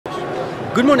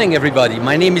Good morning, everybody.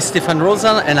 My name is Stefan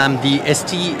Rosa, and I'm the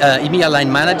ST EMEA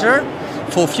line manager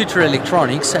for Future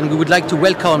Electronics, and we would like to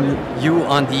welcome you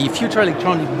on the Future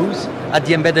Electronics booth at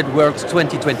the Embedded Works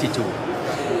 2022.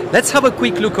 Let's have a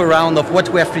quick look around of what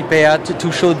we have prepared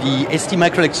to show the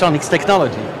STMicroelectronics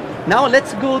technology. Now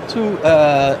let's go to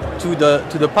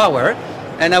the power,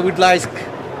 and I would like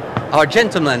our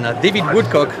gentleman, David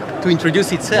Woodcock, to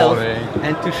introduce itself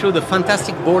and to show the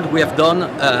fantastic board we have done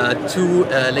to,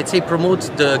 let's say, promote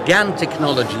the GaN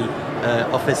technology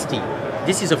of ST.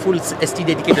 This is a full ST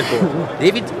dedicated board.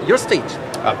 David, your stage.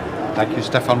 Thank you,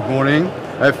 Stefan. Morning.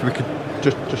 If we could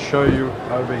just show you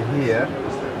over here.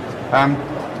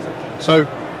 So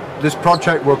this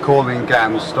project we're calling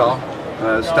GaN Star.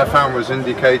 Stefan was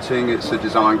indicating it's a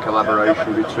design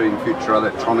collaboration between Future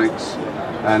Electronics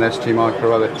and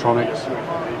STMicroelectronics,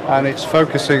 and it's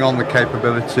focusing on the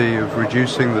capability of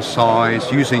reducing the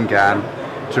size, using GaN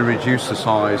to reduce the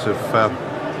size of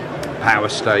power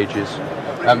stages.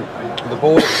 The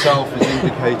board itself is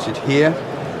indicated here,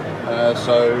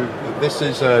 so this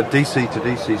is a DC to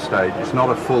DC stage. It's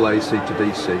not a full AC to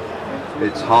DC,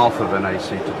 it's half of an AC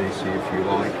to DC if you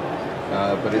like.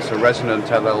 But it's a resonant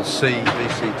LLC,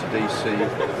 DC to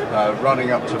DC, running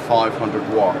up to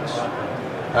 500 watts.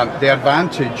 The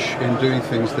advantage in doing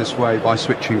things this way by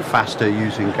switching faster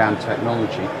using GaN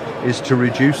technology is to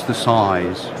reduce the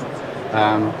size.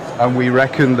 And we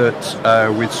reckon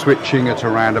that with switching at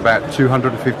around about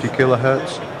 250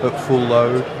 kilohertz at full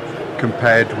load,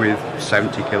 compared with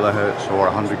 70 kilohertz or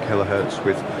 100 kilohertz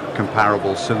with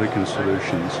comparable silicon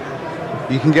solutions,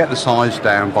 you can get the size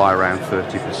down by around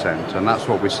 30%, and that's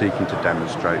what we're seeking to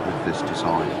demonstrate with this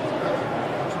design.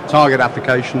 Target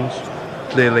applications,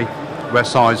 clearly, where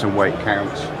size and weight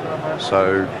counts.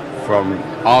 So from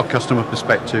our customer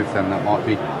perspective, then that might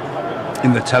be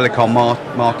in the telecom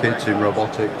market, in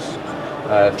robotics,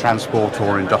 transport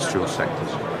or industrial sectors.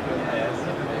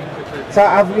 So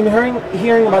I've been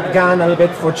hearing about GaN a little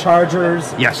bit for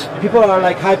chargers. Yes. People are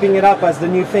like hyping it up as the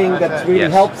new thing that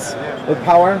really helps with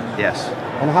power. Yes.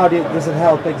 And how does it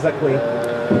help exactly?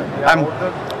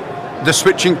 The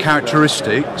switching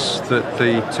characteristics that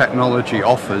the technology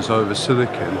offers over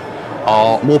silicon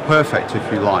are more perfect,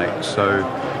 if you like. So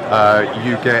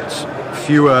you get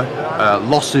fewer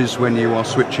losses when you are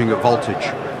switching at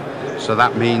voltage. So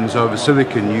that means over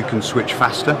silicon you can switch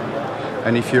faster.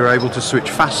 And if you're able to switch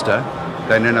faster,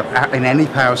 then in any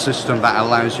power system that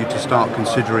allows you to start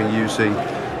considering using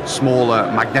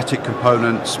smaller magnetic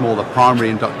components, smaller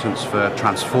primary inductance for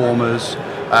transformers,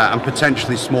 and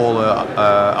potentially smaller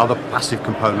other passive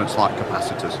components like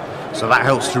capacitors. So that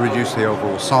helps to reduce the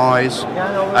overall size.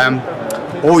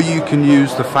 Or you can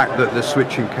use the fact that the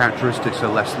switching characteristics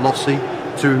are less lossy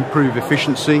to improve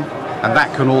efficiency, and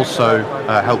that can also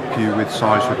help you with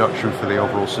size reduction for the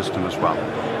overall system as well.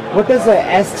 What does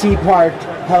the ST part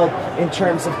help in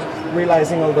terms of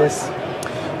realizing all this?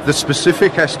 The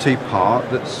specific ST part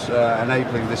that's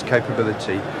enabling this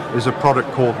capability is a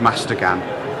product called MasterGaN.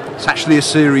 It's actually a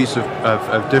series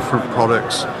of different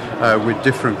products with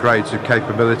different grades of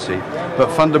capability, but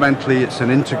fundamentally it's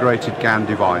an integrated GaN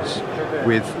device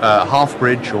with half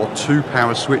bridge or two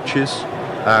power switches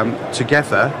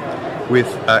together with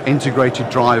integrated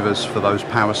drivers for those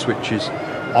power switches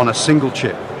on a single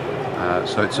chip.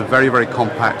 So it's a very, very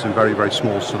compact and very, very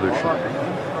small solution.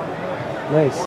 Nice.